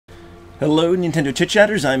Hello Nintendo Chit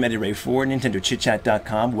Chatters, I'm EDDY RAY for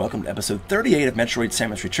NintendoChitChat.com. Welcome to episode 38 of Metroid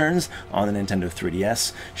Samus Returns on the Nintendo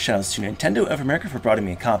 3DS. Shoutouts to Nintendo of America for providing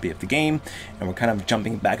me a copy of the game, and we're kind of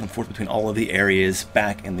jumping back and forth between all of the areas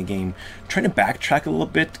back in the game, trying to backtrack a little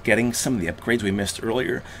bit, getting some of the upgrades we missed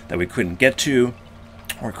earlier that we couldn't get to,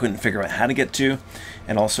 or couldn't figure out how to get to,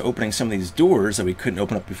 and also opening some of these doors that we couldn't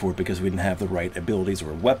open up before because we didn't have the right abilities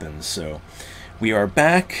or weapons. So we are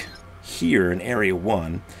back here in Area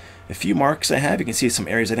 1. A few marks I have, you can see some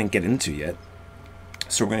areas I didn't get into yet.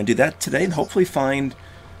 So we're going to do that today and hopefully find,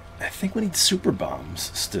 I think we need super bombs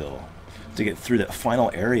still to get through that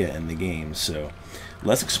final area in the game. So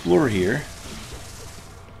let's explore here.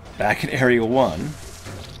 Back in Area 1.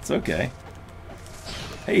 It's okay.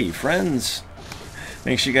 Hey friends,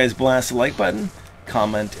 make sure you guys blast the like button,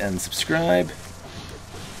 comment and subscribe.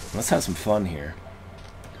 Let's have some fun here.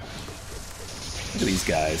 Look at these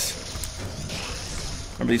guys.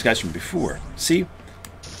 Remember these guys from before. See?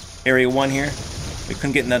 Area 1 here. We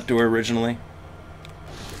couldn't get in that door originally.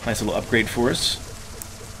 Nice little upgrade for us.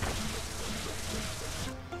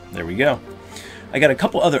 There we go. I got a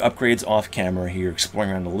couple other upgrades off camera here,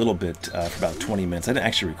 exploring around a little bit for about 20 minutes. I didn't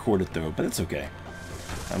actually record it though, but it's okay.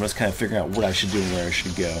 I'm just kind of figuring out what I should do and where I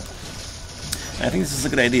should go. And I think this is a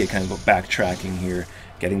good idea, kind of go backtracking here,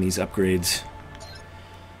 getting these upgrades.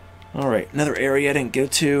 Alright, another area I didn't go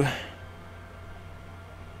to.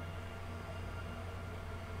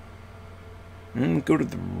 Go to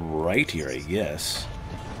the right here, I guess.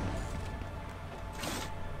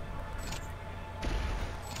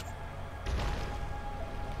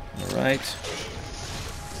 Alright.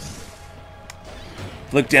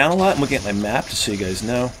 Look down a lot. I'm looking at my map just so you guys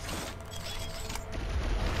know.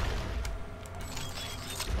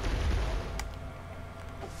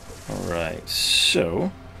 Alright,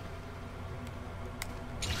 so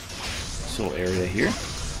this little area here.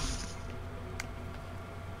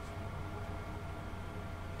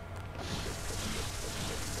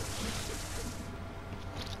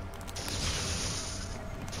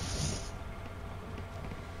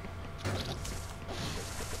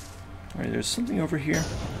 Alright, there's something over here.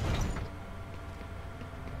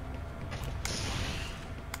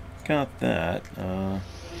 Got that. Yeah,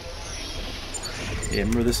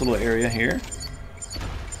 remember this little area here?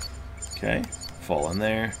 Okay, fall in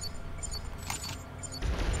there.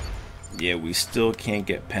 Yeah, we still can't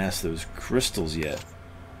get past those crystals yet.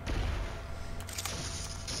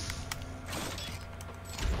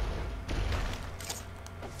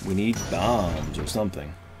 We need bombs or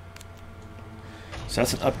something. So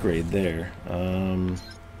that's an upgrade there. Let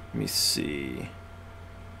me see.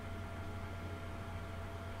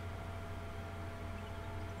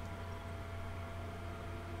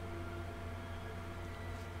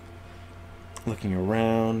 Looking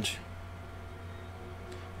around.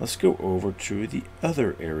 Let's go over to the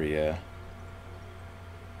other area.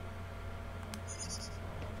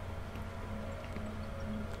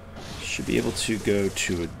 Should be able to go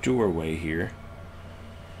to a doorway here.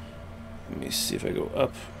 Let me see if I go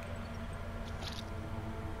up.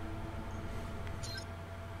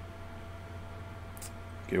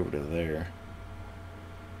 Go over to there.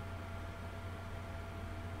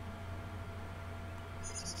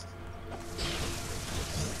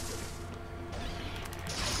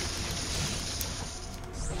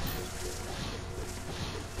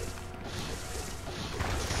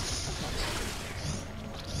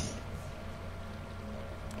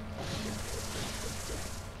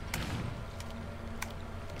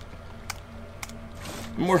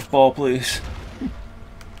 Morph ball, please.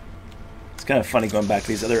 It's kind of funny going back to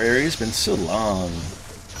these other areas. It's been so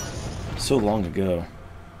long ago.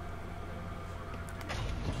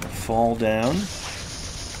 Fall down.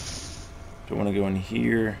 Do I want to go in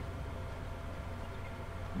here?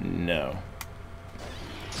 No.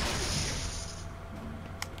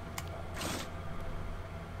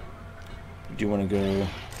 Do you want to go?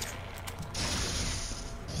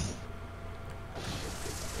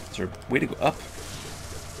 Is there a way to go up?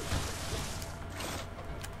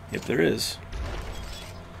 Yep, there is.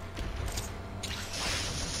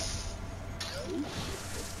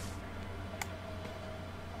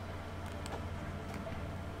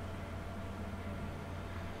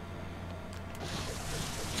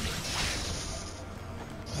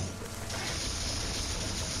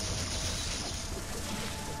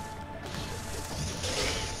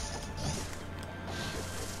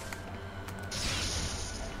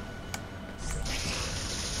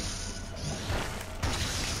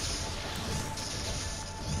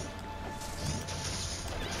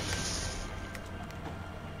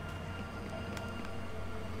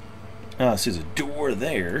 Ah, so there's a door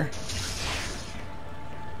there.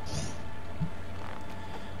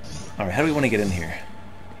 Alright, how do we want to get in here?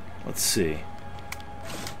 Let's see.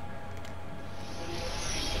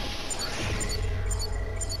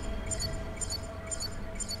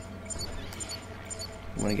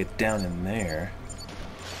 We want to get down in there.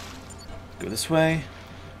 Go this way.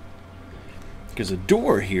 There's a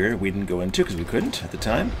door here we didn't go into because we couldn't at the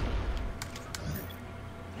time.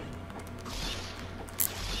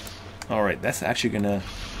 Alright, that's actually gonna...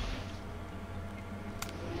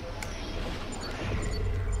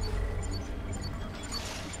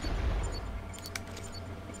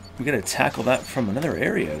 We gotta tackle that from another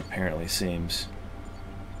area, it apparently seems.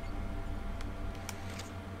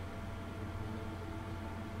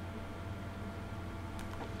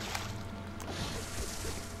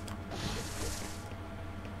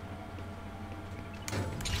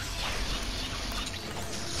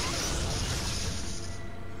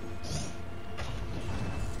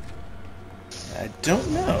 I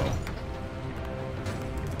don't know.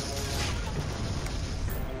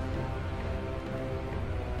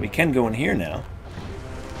 We can go in here now.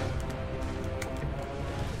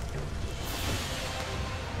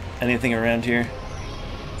 Anything around here?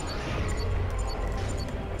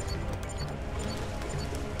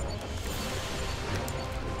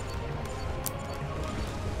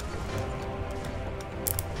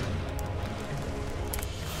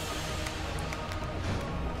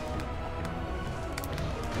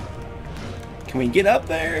 Can we get up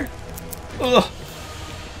there? Ugh.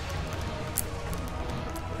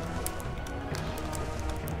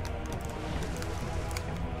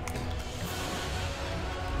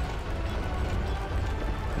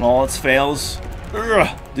 And all its fails,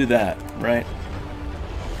 do that, right?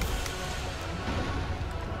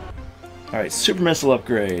 Alright, super missile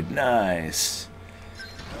upgrade. Nice.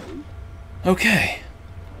 Okay.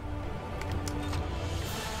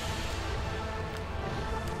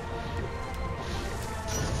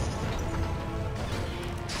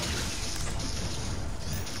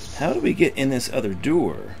 How do we get in this other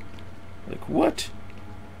door? Like, what?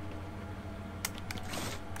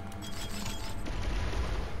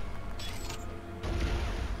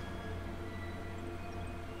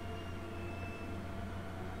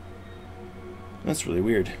 That's really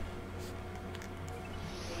weird.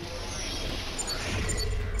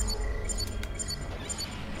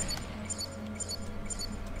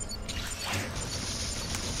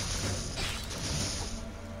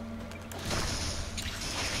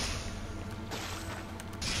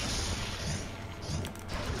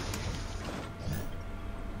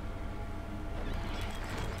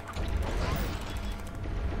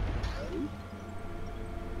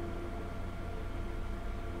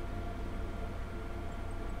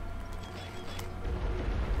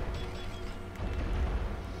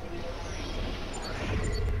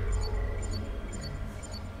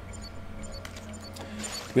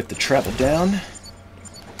 We have to travel down.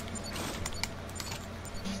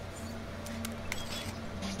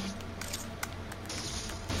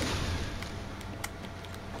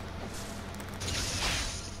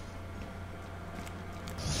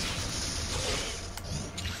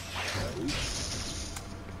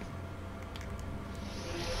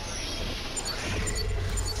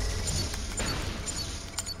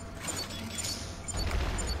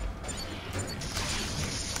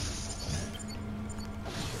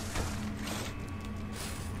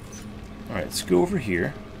 Alright, let's go over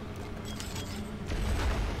here.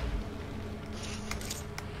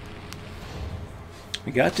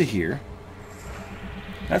 We got to here.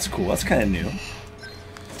 That's cool, that's kind of new.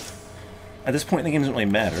 At this point in the game, it doesn't really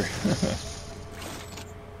matter.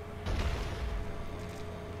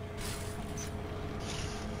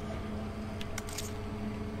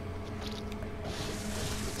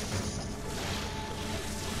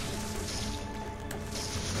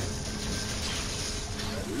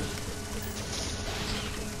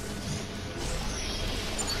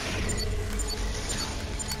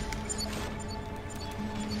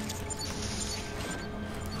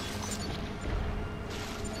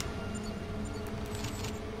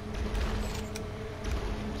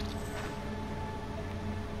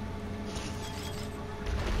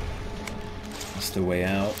 The way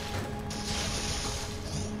out.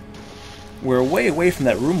 We're way away from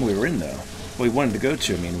that room we were in, though. We wanted to go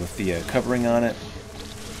to, I mean, with the covering on it.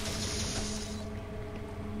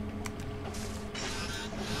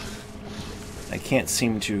 I can't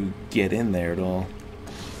seem to get in there at all.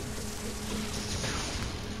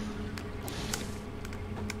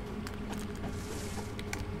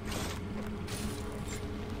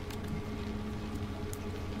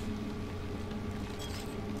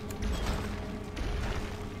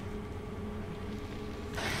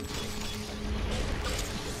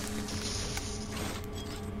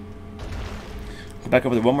 back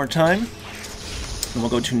over there one more time, and we'll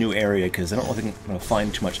go to a new area because I don't think I'm going to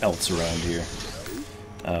find too much else around here.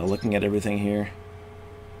 Looking at everything here,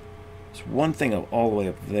 there's one thing all the way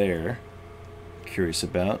up there. Curious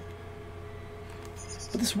about.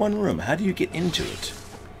 But this one room, how do you get into it?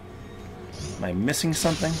 Am I missing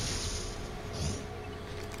something?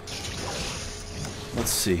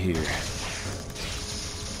 Let's see here.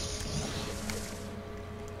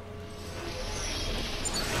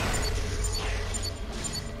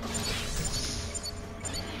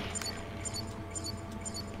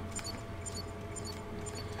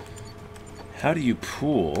 How do you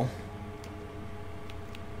pull?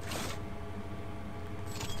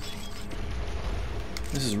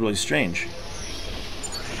 This is really strange.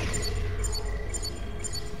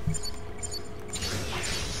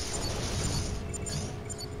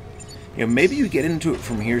 You know, maybe you get into it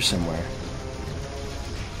from here somewhere.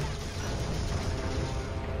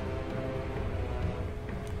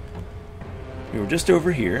 We were just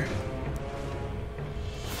over here.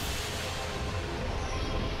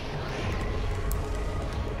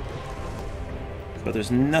 But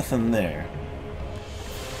there's nothing there.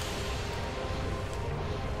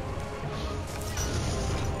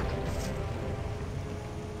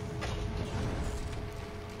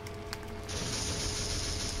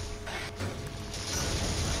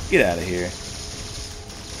 Get out of here.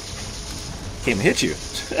 Came and hit you.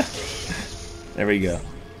 There we go.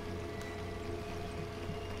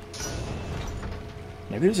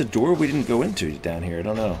 Maybe there's a door we didn't go into down here. I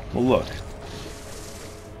don't know. We'll look.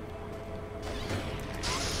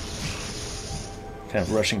 Kind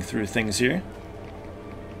of rushing through things here.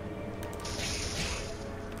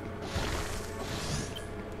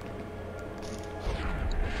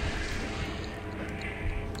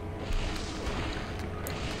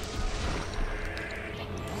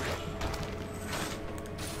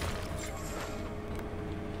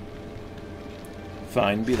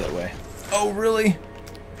 Fine, be that way. Oh, really?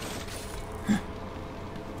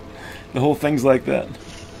 The whole thing's like that.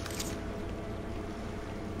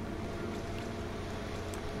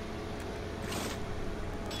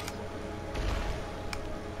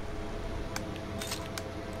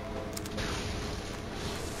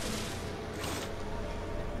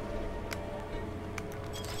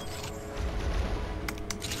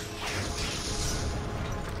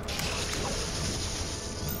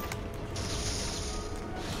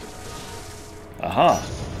 Aha.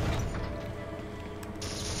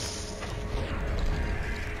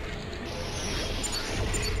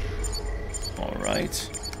 All right.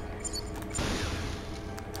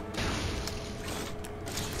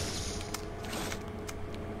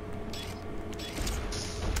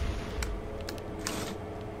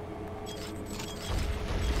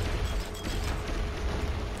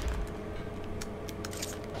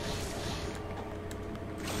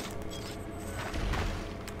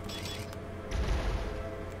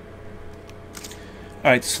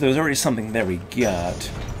 Alright, so there's already something there we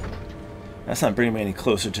got. That's not bringing me any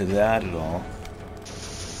closer to that at all.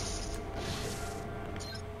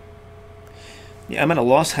 Yeah, I'm at a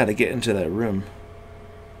loss how to get into that room.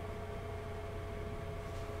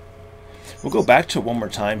 We'll go back to it one more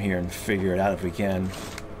time here and figure it out if we can.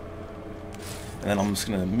 And then I'm just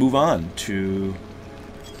going to move on to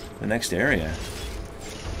the next area.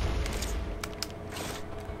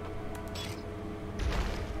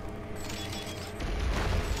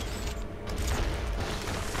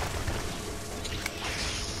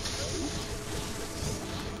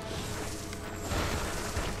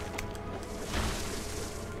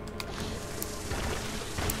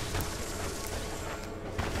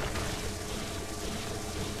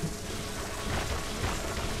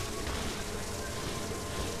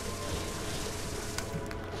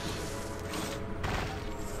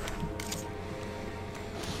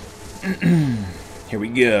 Here we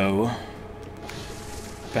go.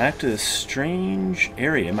 Back to this strange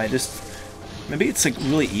area. Am I just... Maybe it's like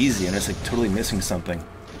really easy and it's like totally missing something.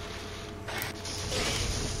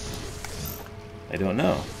 I don't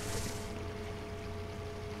know.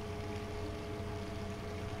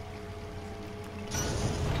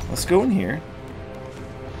 Let's go in here.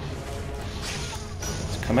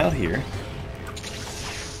 Let's come out here.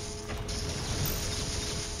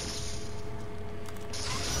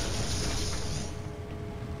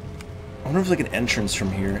 I wonder if there's like an entrance from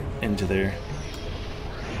here into there.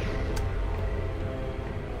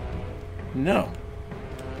 No.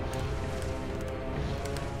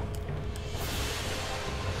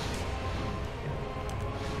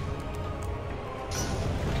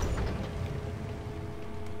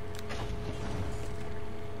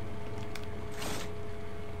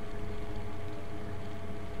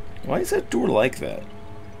 Why is that door like that?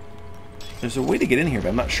 There's a way to get in here, but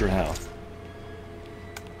I'm not sure how.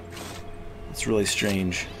 It's really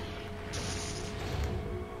strange.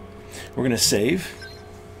 We're going to save.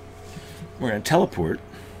 We're going to teleport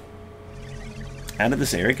out of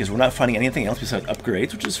this area because we're not finding anything else besides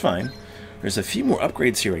upgrades, which is fine. There's a few more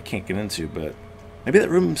upgrades here I can't get into, but maybe that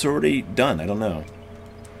room's already done. I don't know.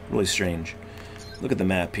 Really strange. Look at the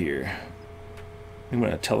map here. We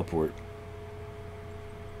want to teleport.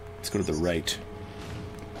 Let's go to the right.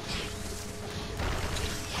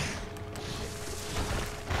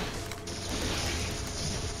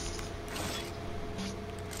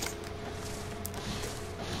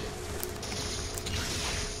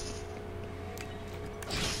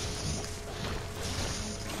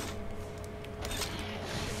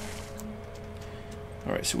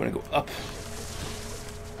 Alright, so we're going to go up.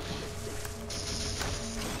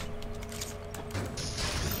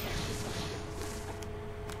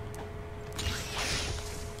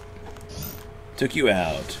 Took you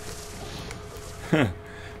out.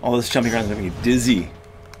 All this jumping around is making me dizzy.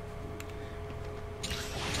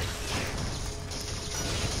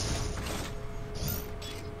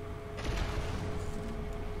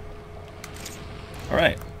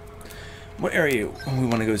 Alright. What area we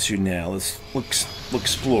want to go to now? Let's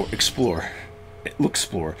explore.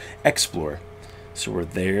 So we're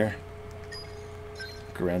there.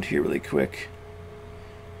 Look around here really quick.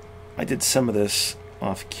 I did some of this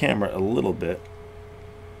off camera a little bit.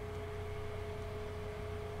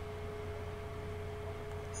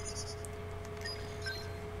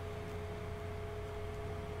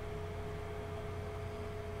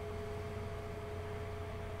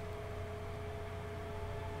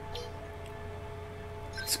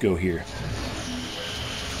 Let's go here.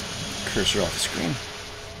 Cursor off the screen.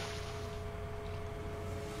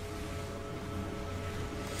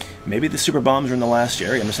 Maybe the super bombs are in the last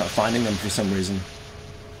area. I'm just not finding them for some reason.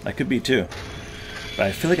 That could be too. But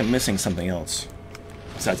I feel like I'm missing something else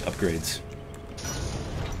besides upgrades.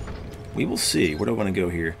 We will see. Where do I want to go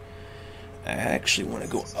here? I actually want to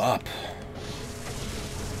go up.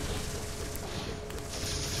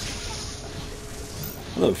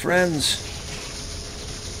 Hello, friends.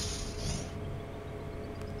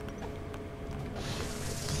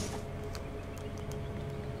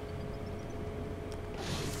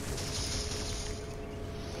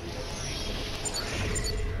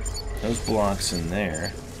 Those blocks in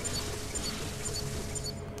there.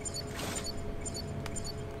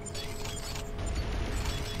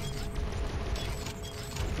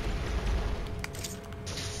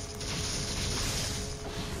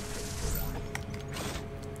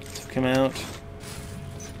 Took him out.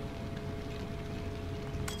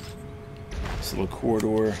 This little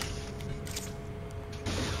corridor.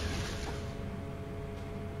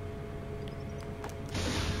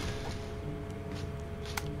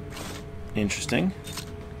 Interesting.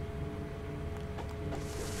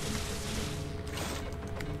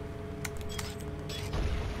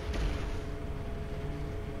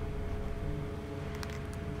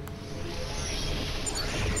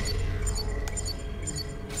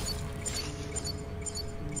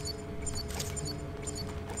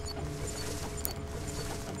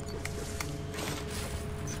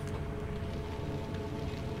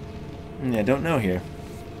 Yeah, I don't know here.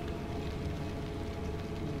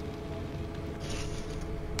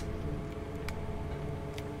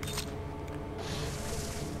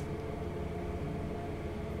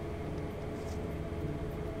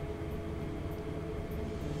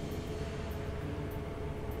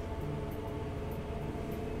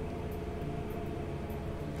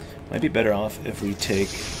 Might be better off if we take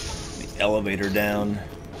the elevator down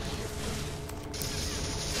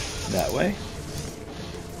that way.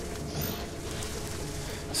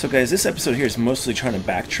 So guys, this episode here is mostly trying to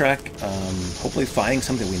backtrack, hopefully finding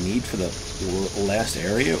something we need for the last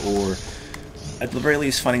area, or at the very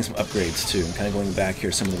least finding some upgrades too, and kind of going back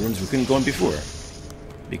here some of the rooms we couldn't go in before.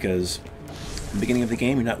 Because at the beginning of the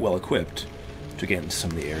game, you're not well equipped to get into some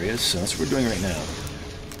of the areas, so that's what we're doing right now.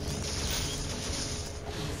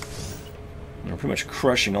 We're pretty much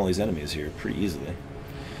crushing all these enemies here pretty easily.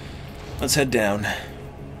 Let's head down.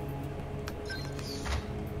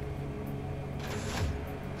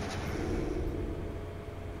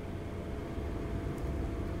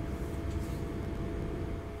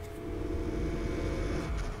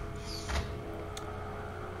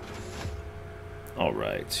 All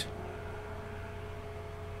right.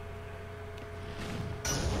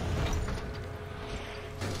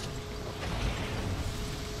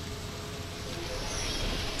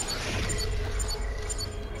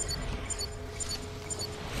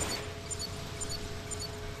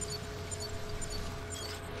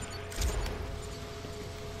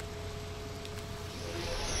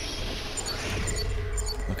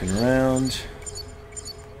 Looking around.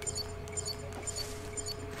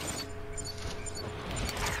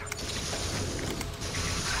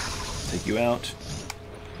 Take you out.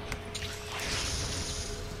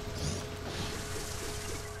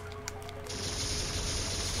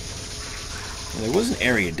 Well, there was an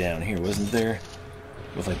area down here, wasn't there?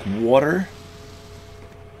 With like water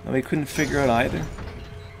that we couldn't figure out either.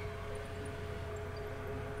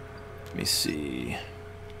 Let me see.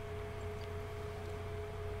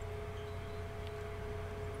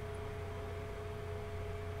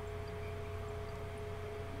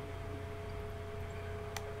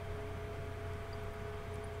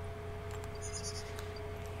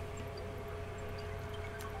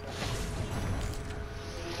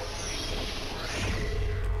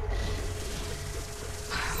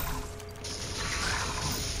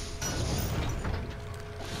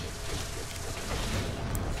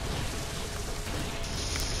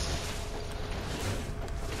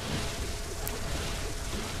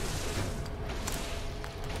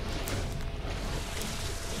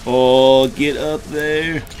 Oh, get up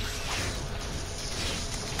there.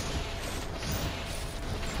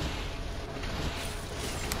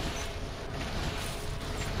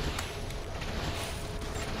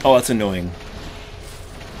 Oh, that's annoying.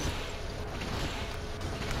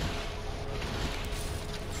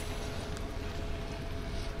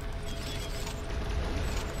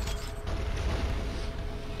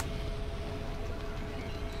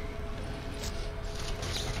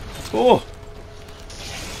 Oh!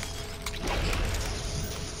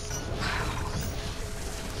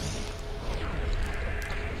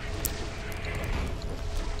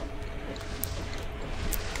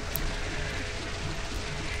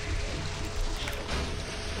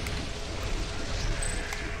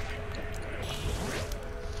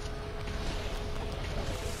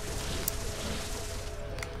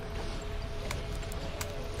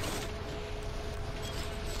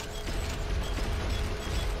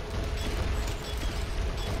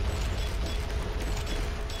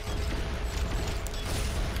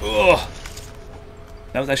 Ugh.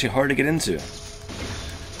 That was actually hard to get into.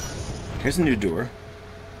 Here's a new door.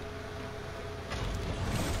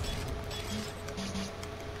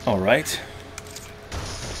 Alright.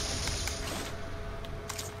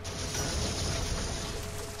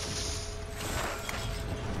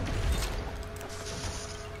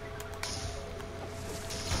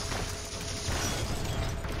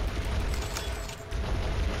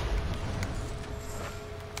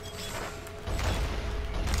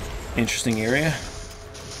 Interesting area.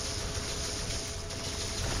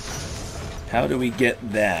 How do we get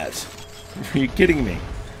that? Are you kidding me?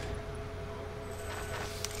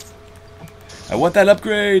 I want that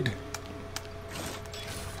upgrade!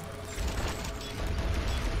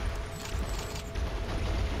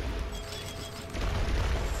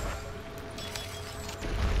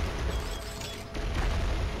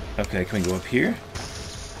 Okay, can we go up here?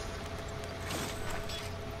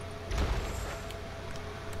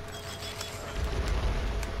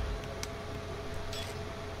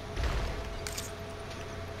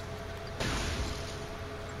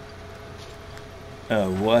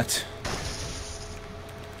 What?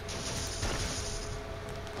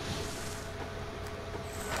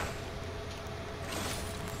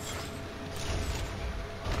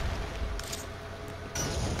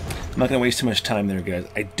 I'm not gonna waste too much time there, guys.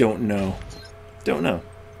 I don't know. Don't know.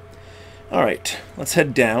 Alright, let's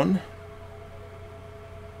head down.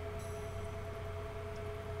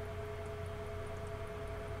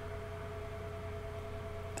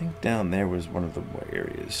 I think down there was one of the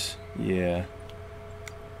areas. Yeah.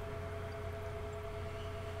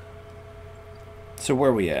 So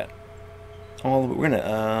where are we at? We're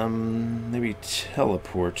gonna maybe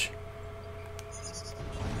teleport.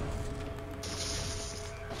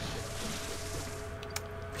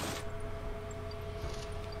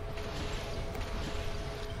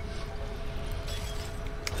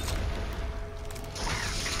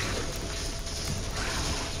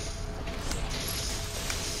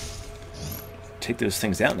 Take those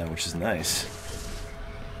things out now, which is nice.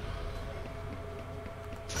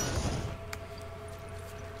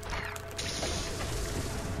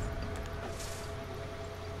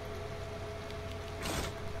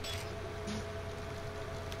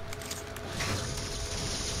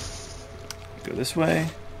 Go this way.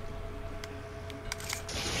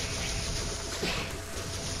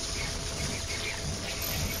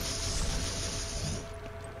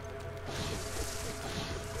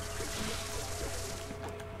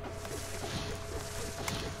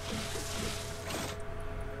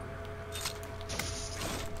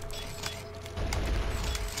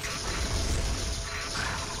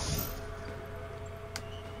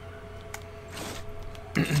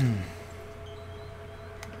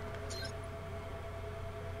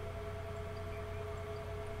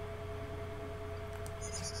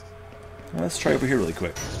 Let's try over here really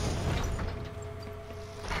quick.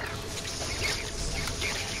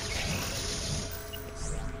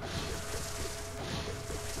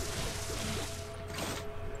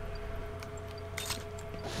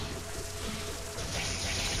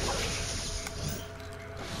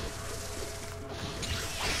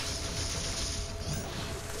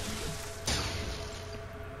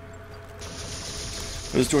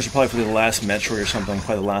 Those doors are probably for the last Metroid or something,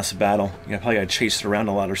 probably the last battle. You probably gotta chase it around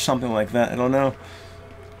a lot or something like that, I don't know.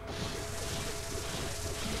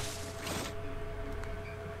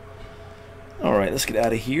 Alright, let's get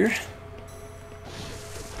out of here.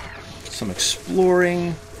 Some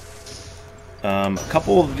exploring. A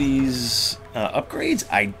couple of these upgrades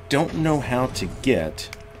I don't know how to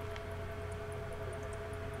get.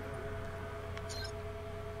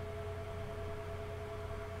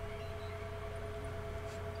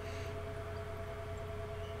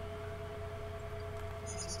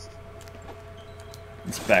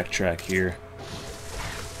 Let's backtrack here.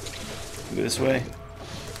 Go this way.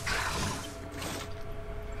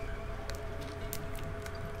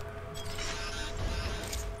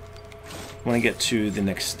 I want to get to the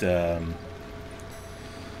next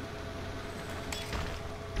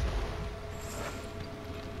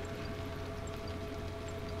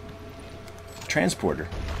transporter.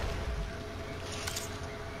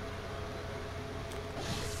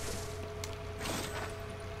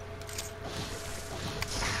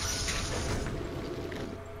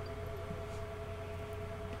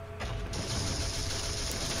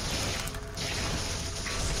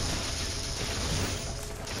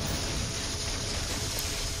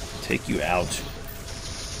 Take you out.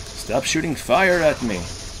 Stop shooting fire at me.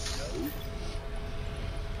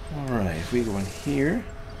 Alright, if we go in here.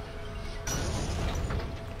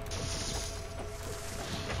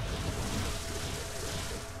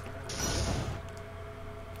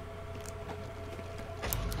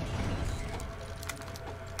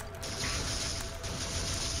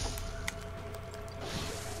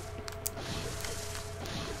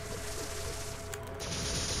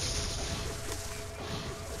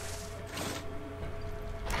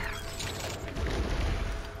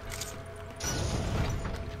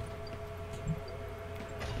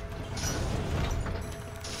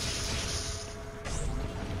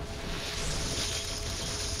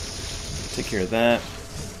 Take care of that.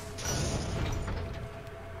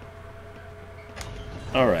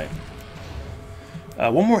 Alright.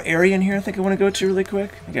 One more area in here I think I want to go to really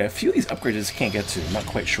quick. I got a few of these upgrades I just can't get to. I'm not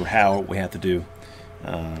quite sure how we have to do.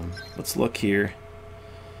 Let's look here.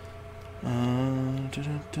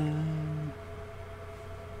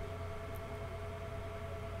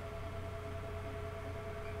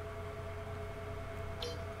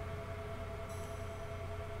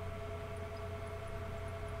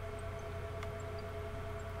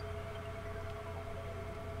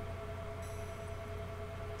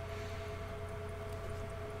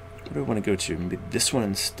 What do I want to go to? Maybe this one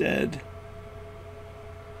instead.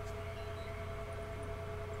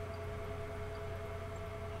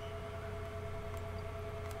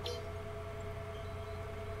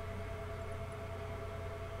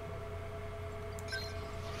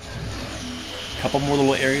 A couple more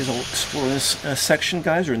little areas I'll explore in this section,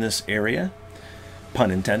 guys, or in this area.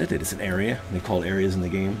 Pun intended, it is an area. They call areas in the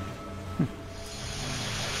game.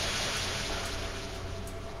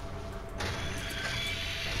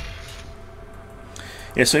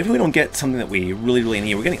 Yeah, so if we don't get something that we really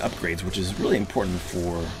need, we're getting upgrades, which is really important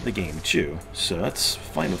for the game too. So that's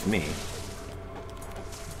fine with me.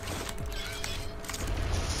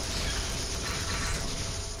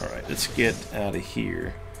 Alright, let's get out of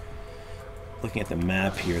here. Looking at the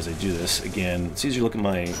map here as I do this again. It's easier to look at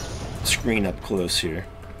my screen up close here.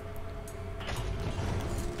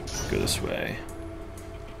 Go this way.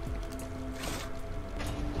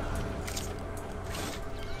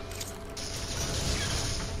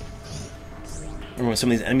 Remember when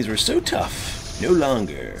some of these enemies were so tough? No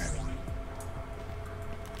longer.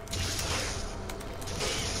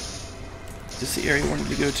 Is this the area I wanted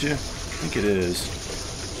to go to? I think it is.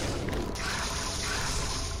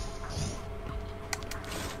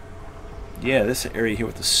 Yeah, this area here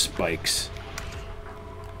with the spikes.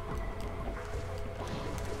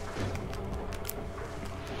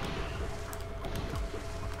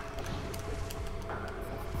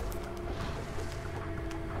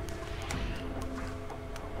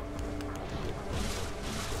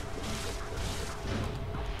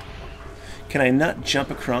 Can I not jump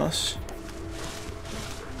across?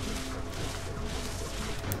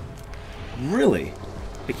 Really?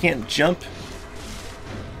 I can't jump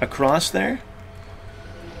across there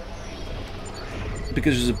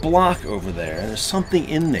because there's a block over there and there's something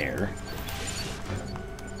in there.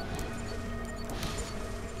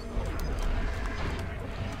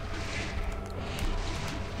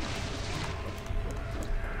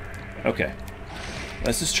 Okay,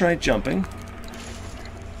 let's just try jumping.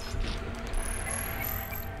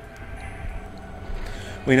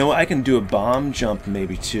 Well, you know what? I can do a bomb jump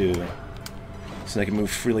maybe too, so I can move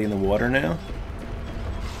freely in the water now.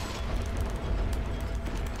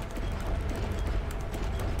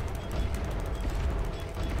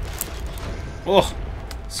 Oh,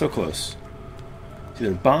 so close. It's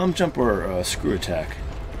either bomb jump or screw attack.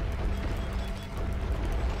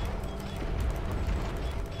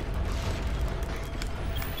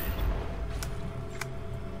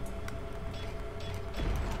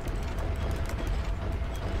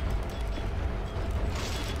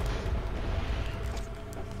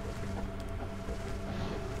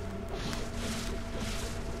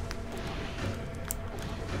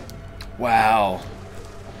 Wow.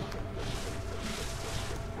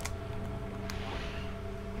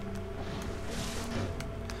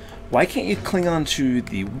 Why can't you cling on to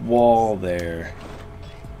the wall there?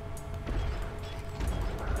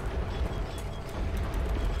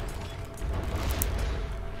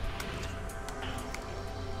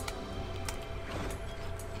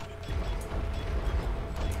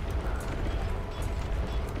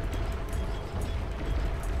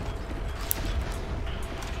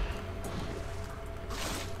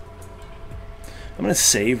 I'm gonna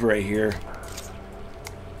save right here.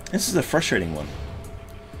 This is a frustrating one.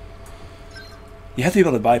 You have to be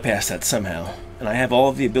able to bypass that somehow, and I have all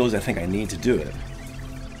of the abilities I think I need to do it.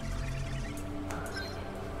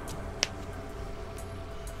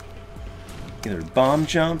 Either bomb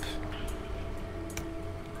jump.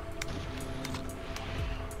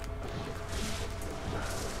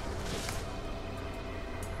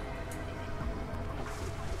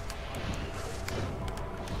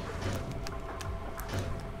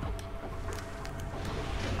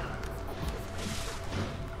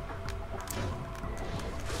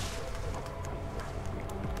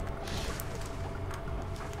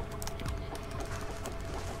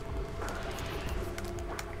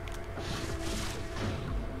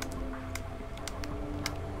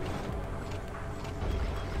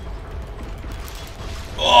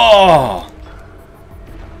 Oh!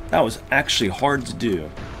 That was actually hard to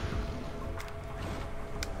do.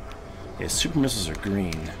 Yeah, super missiles are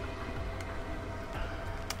green.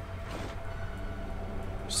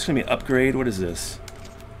 Is this gonna be an upgrade? What is this?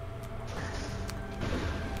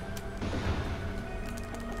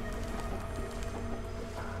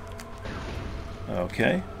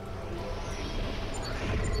 Okay.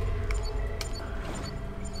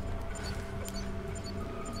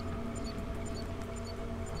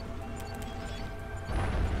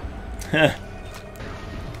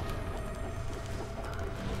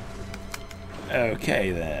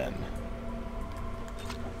 Okay then.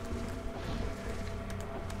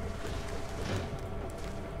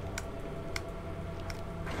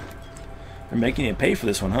 They're making you pay for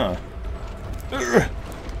this one, huh? Urgh.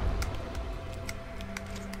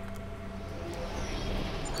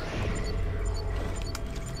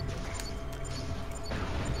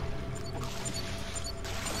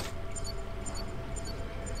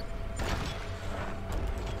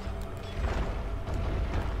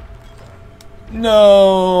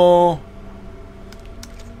 No.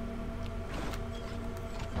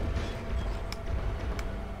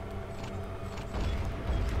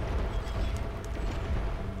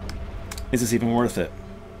 Is this even worth it?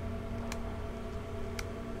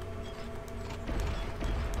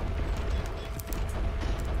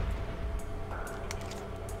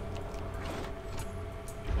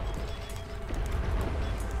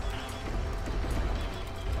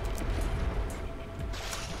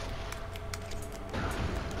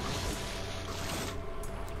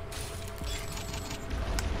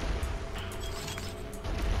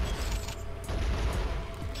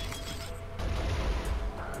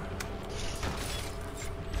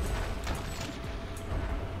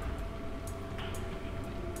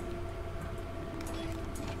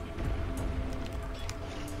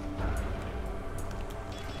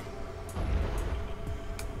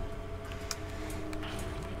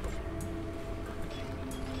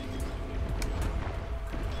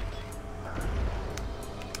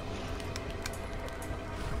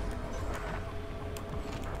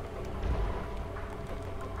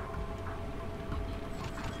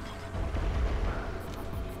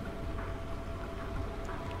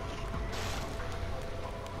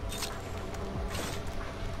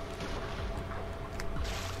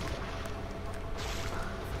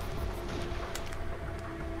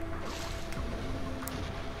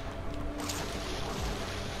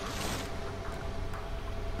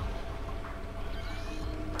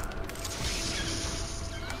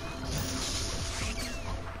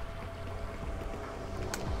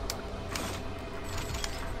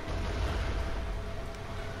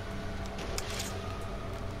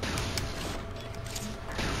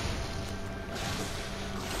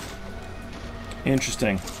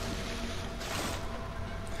 Interesting.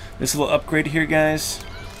 This little upgrade here, guys,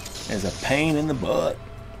 is a pain in the butt.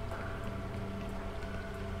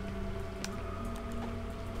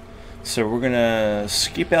 So we're gonna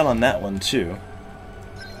skip out on that one too.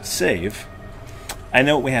 Save. I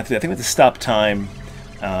know what we have to do. I think we have to stop time,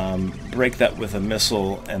 break that with a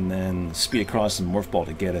missile, and then speed across and morph ball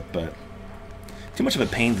to get it, but too much of a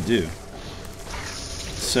pain to do.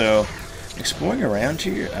 So, exploring around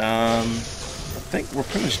here, I think we're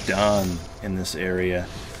pretty much done in this area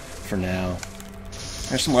for now.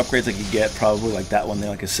 There's some more upgrades I could get, probably like that one there,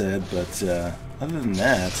 like I said, but other than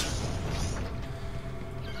that,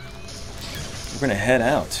 we're gonna head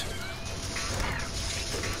out.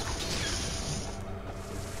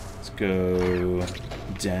 Let's go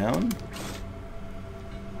down.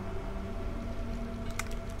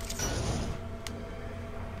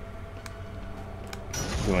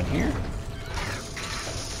 Go in here.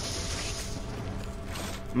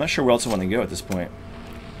 I'm not sure where else I want to go at this point.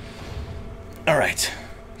 Alright,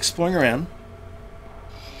 exploring around.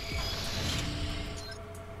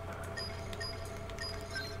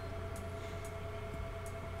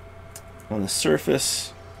 On the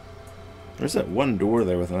surface, there's that one door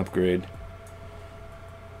there with an upgrade.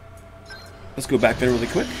 Let's go back there really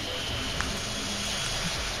quick.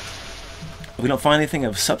 If we don't find anything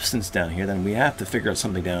of substance down here, then we have to figure out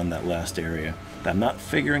something down in that last area that I'm not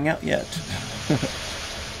figuring out yet.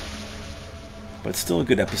 But still a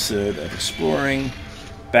good episode of exploring,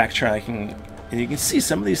 backtracking, and you can see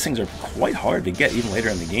some of these things are quite hard to get even later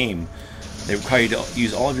in the game. They require you to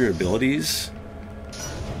use all of your abilities,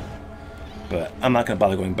 but I'm not going to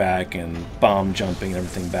bother going back and bomb jumping and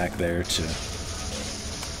everything back there to...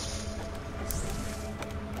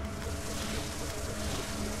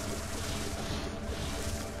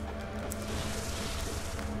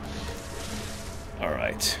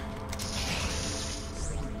 Alright.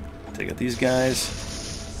 Take out these guys.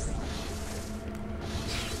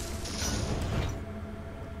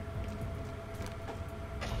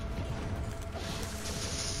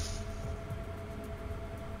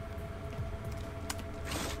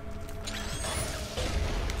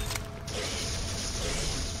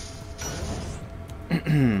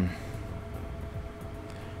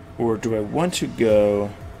 Or do I want to go...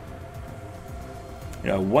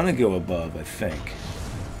 I want to go above, I think.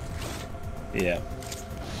 Yeah.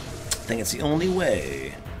 I think it's the only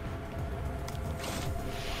way.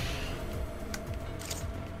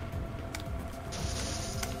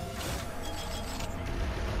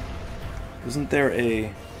 Isn't there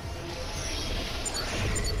a...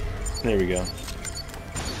 There we go.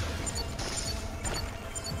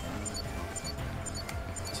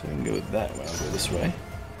 So we can go that way. I'll go this way.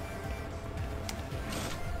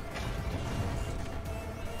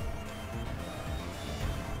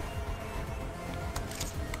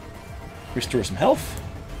 Restore some health.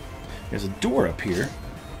 There's a door up here,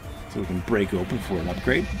 so we can break open for an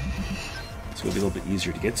upgrade. So it'll be a little bit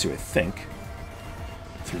easier to get to, I think.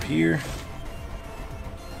 Through here.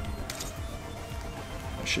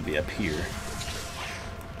 It should be up here.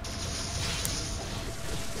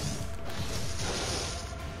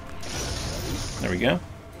 There we go.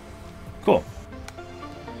 Cool.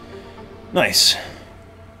 Nice.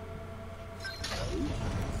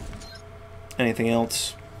 Anything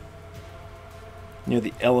else? Near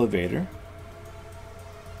the elevator.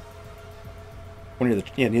 Or near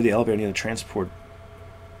the near the elevator, near the transport.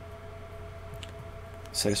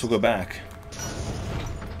 So I guess we'll go back.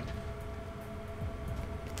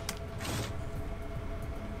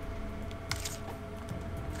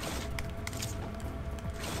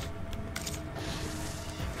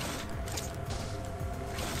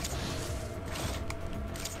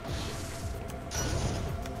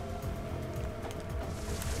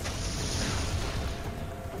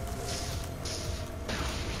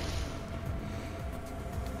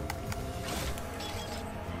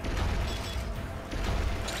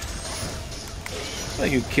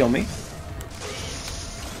 You kill me.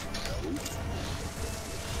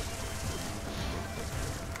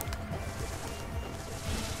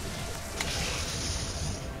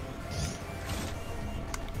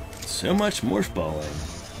 So much morph balling.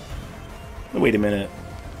 Oh, wait a minute.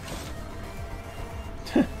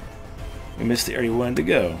 We missed the area we wanted to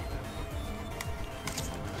go.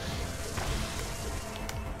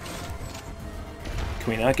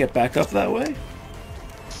 Can we not get back up that way?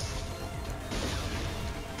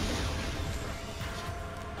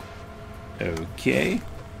 Okay.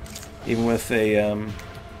 Even with a,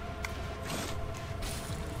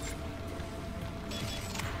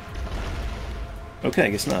 Okay, I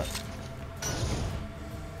guess not.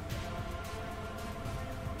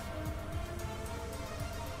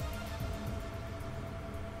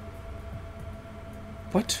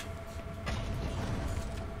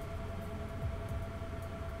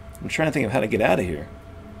 I'm trying to think of how to get out of here.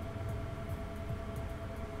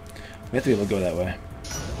 We have to be able to go that way.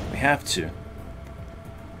 We have to.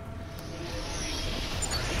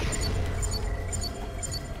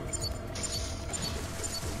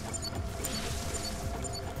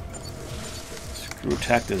 Screw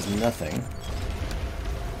attack does nothing.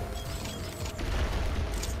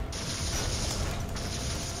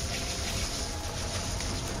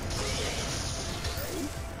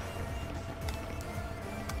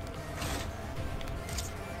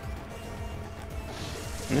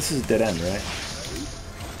 And this is a dead end, right?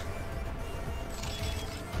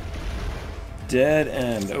 Dead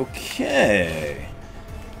end. Okay.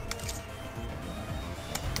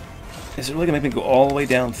 Is it really gonna make me go all the way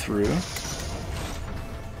down through?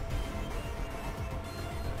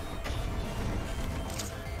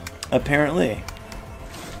 Apparently.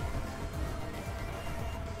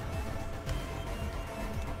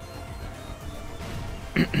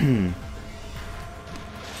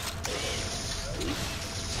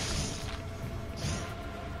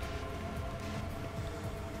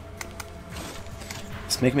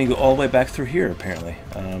 It's making me go all the way back through here, apparently.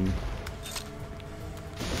 It's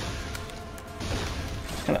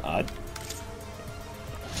kind of odd.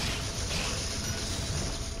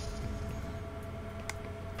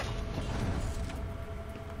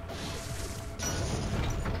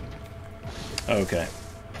 Okay.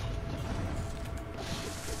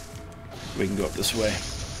 We can go up this way.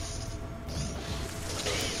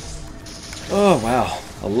 Oh, wow.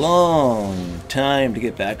 A long time to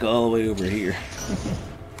get back all the way over here.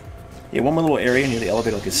 Yeah, one more little area near the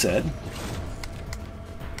elevator, like I said.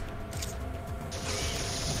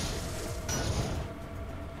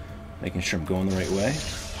 Making sure I'm going the right way.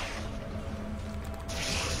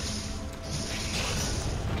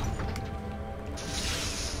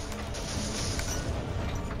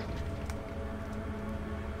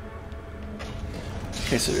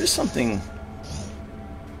 Okay, so there's something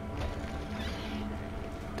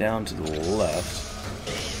down to the left.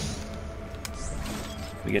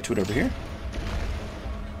 Can we get to it over here?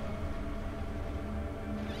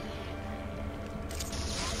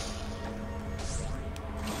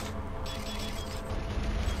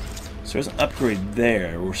 So there's an upgrade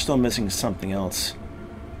there. We're still missing something else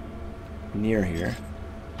near here.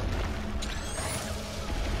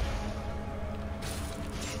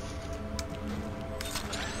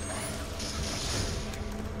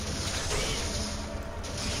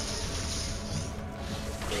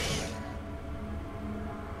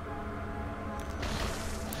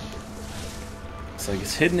 It's like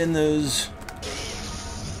it's hidden in those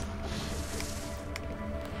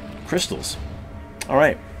crystals.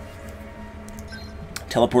 Alright.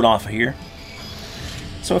 Teleport off of here.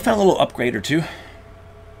 So I found a little upgrade or two.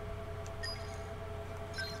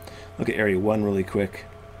 Look at Area 1 really quick.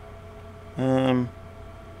 We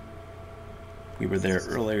were there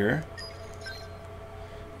earlier.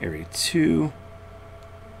 Area 2.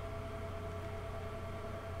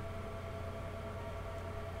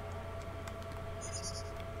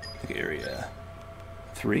 Look at Area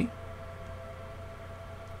 3.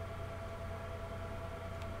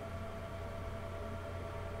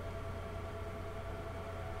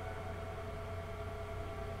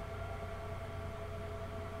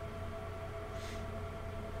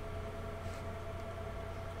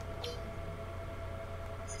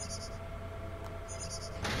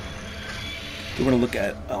 We're going to look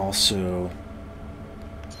at also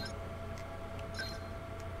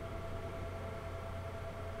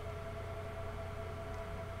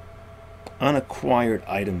unacquired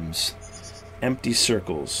items, empty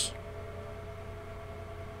circles.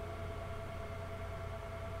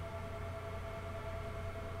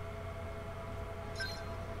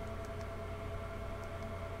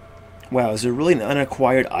 Wow, is there really an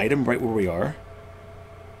unacquired item right where we are?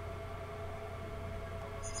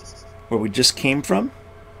 Where we just came from?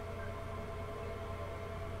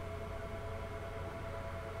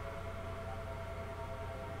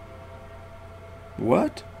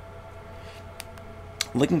 What?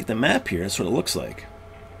 Looking at the map here, that's what it looks like.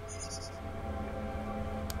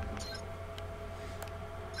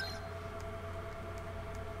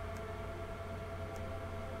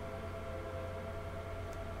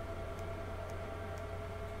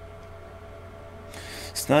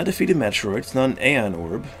 It's not a defeated Metroid, it's not an Aeon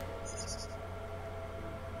Orb.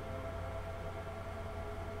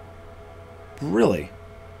 Really?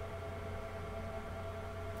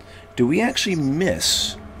 Do we actually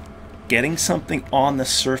miss getting something on the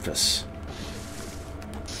surface?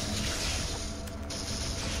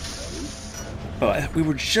 Oh, we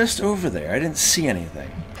were just over there. I didn't see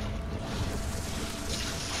anything.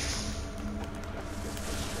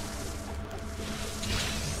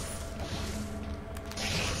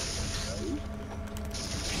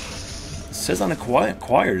 says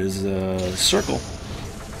unacquired is a circle.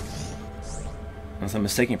 Unless I'm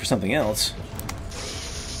mistaken for something else.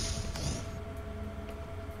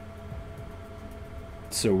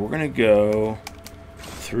 So we're gonna go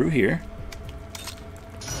through here.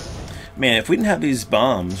 Man, if we didn't have these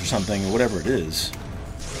bombs or something, or whatever it is,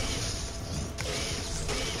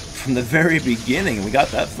 from the very beginning, we got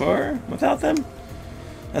that far without them?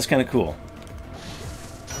 That's kind of cool.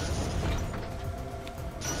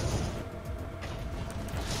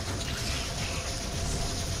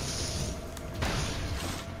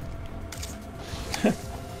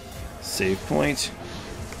 Save point.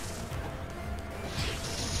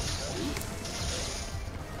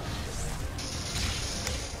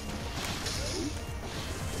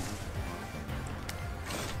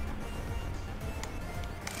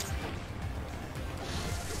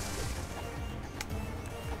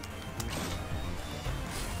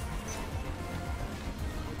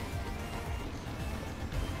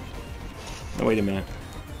 Oh, wait a minute.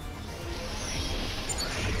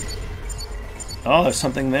 Oh, there's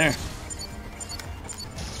something there.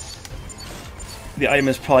 The item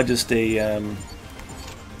is probably just a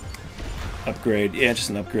upgrade. Yeah,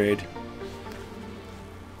 just an upgrade.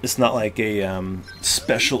 It's not like a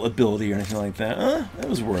special ability or anything like that. That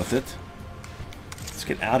was worth it. Let's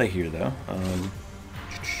get out of here, though.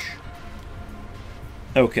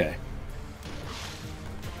 Okay.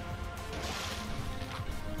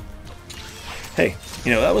 Hey,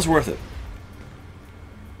 you know, that was worth it.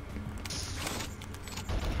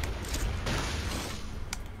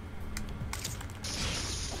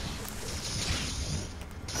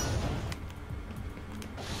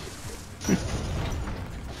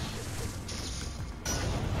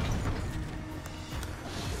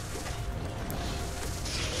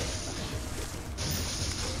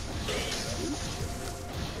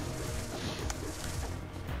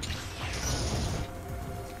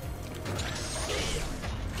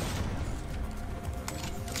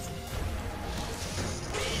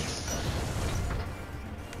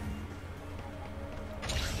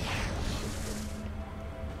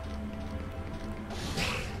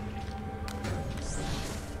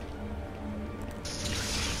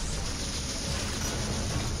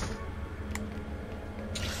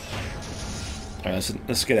 Alright,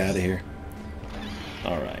 let's get out of here.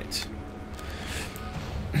 Alright.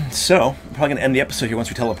 So, I'm probably going to end the episode here once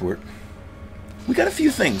we teleport. We got a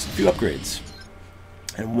few things, a few upgrades.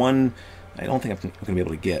 And one I don't think I'm going to be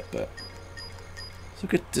able to get, but... Let's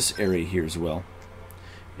look at this area here as well.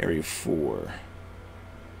 Area 4.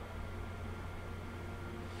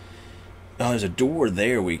 Oh, there's a door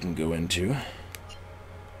there we can go into.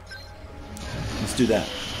 Let's do that.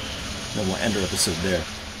 Then we'll end our episode there.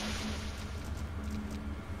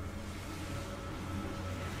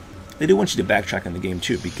 They do want you to backtrack on the game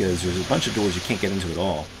too, because there's a bunch of doors you can't get into at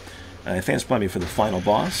all. I think it's probably for the final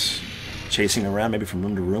boss, chasing around maybe from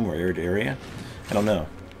room to room or area to area. I don't know.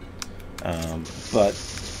 But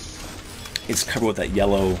it's covered with that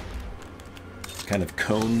yellow kind of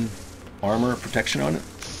cone armor protection on it.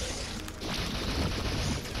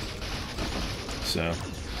 So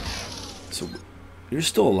you're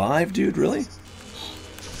still alive, dude? Really?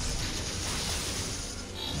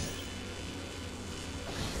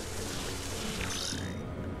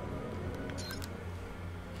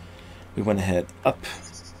 We went ahead up.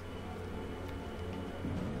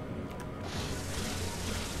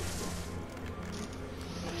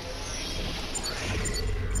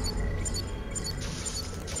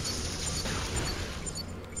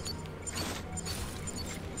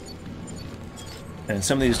 And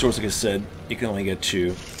some of these doors, like I said, you can only get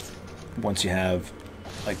to once you have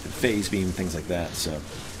like the phase beam, things like that, so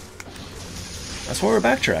that's why we're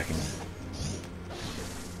backtracking.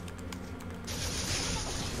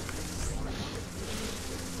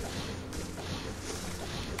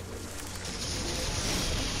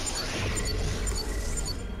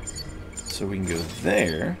 So we can go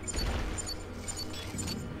there.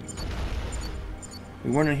 We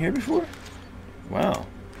weren't in here before? Wow.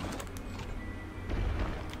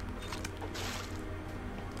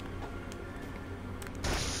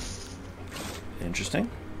 Interesting.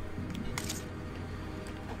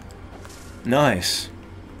 Nice.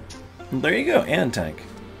 Well, there you go, and tank.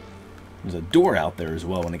 There's a door out there as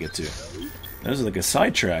well when I get to. There's like a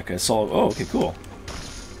sidetrack. I saw. Oh, okay, cool.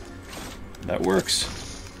 That works.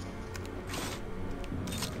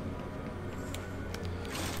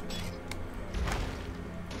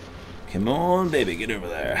 Come on, baby, get over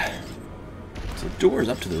there. So the door is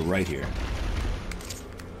up to the right here.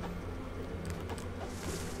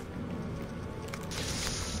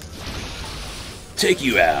 Take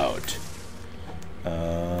you out.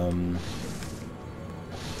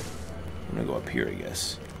 I'm gonna go up here, I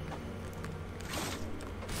guess.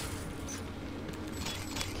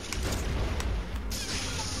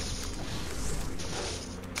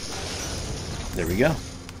 There we go.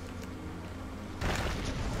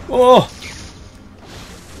 Oh!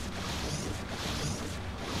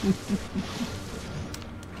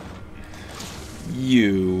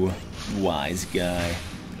 You wise guy.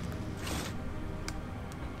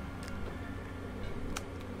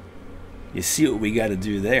 You see what we got to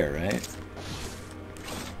do there, right?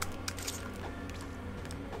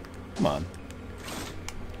 Come on.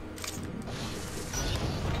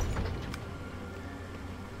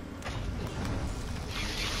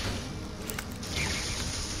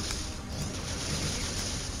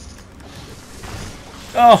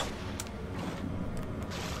 Oh!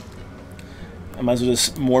 I might as well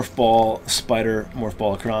just morph ball, spider, morph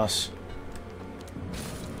ball across.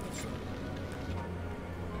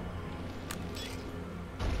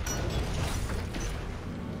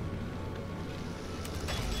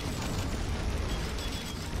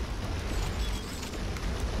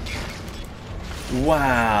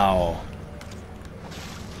 Wow.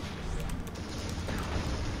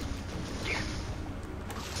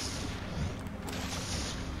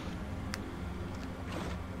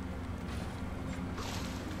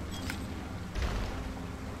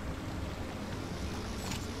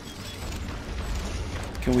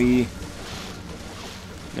 Can we...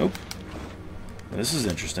 Nope. This is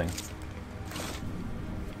interesting.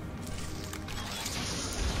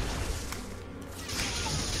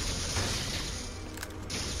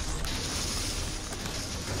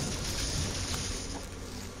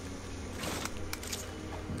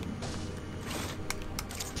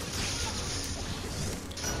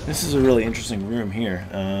 This is a really interesting room here.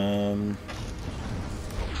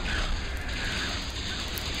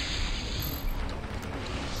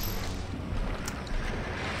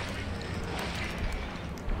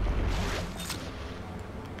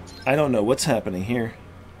 I don't know what's happening here.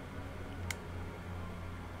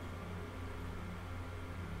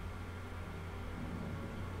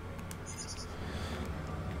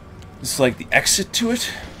 It's like the exit to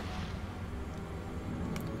it.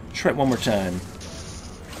 Try it one more time.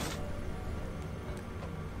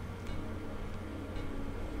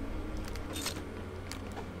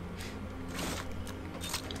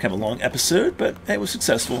 Kind of a long episode, but it was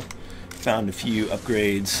successful. Found a few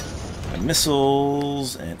upgrades, and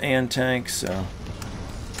missiles and tanks.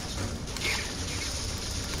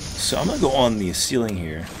 So I'm gonna go on the ceiling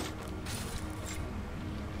here.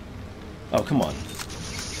 Oh, come on!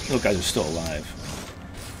 Little guys are still alive.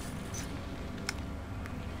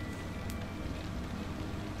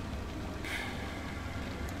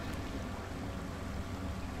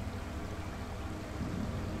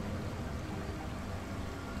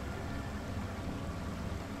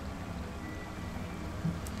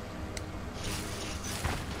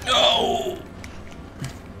 No!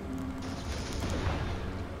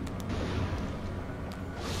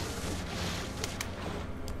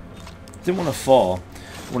 Didn't want to fall.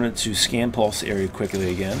 Wanted to scan pulse area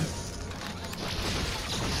quickly again.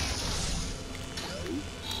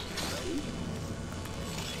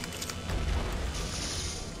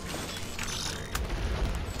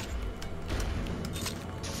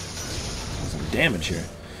 Some damage here.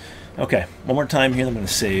 Okay, one more time here, then I'm going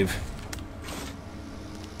to save.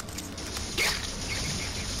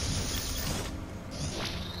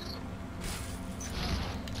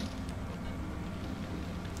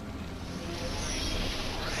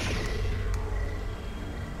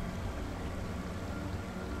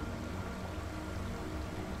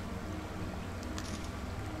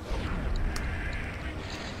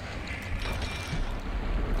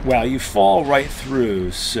 Wow, you fall right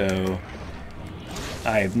through, so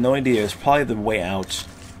I have no idea. It's probably the way out.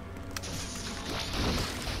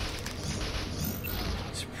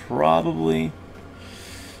 It's probably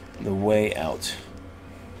the way out.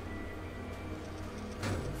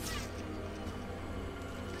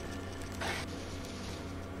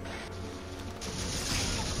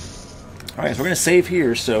 Alright, so we're going to save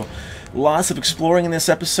here, so lots of exploring in this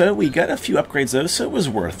episode. We got a few upgrades though, so it was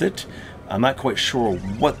worth it. I'm not quite sure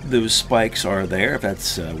what those spikes are there, if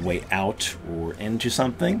that's a way out or into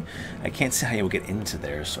something. I can't see how you'll get into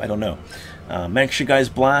there, so I don't know. Make sure you guys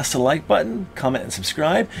blast the like button, comment, and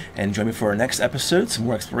subscribe, and join me for our next episode. Some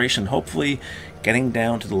more exploration, hopefully getting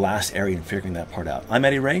down to the last area and figuring that part out. I'm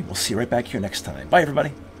EDDY RAY. We'll see you right back here next time. Bye,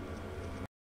 everybody.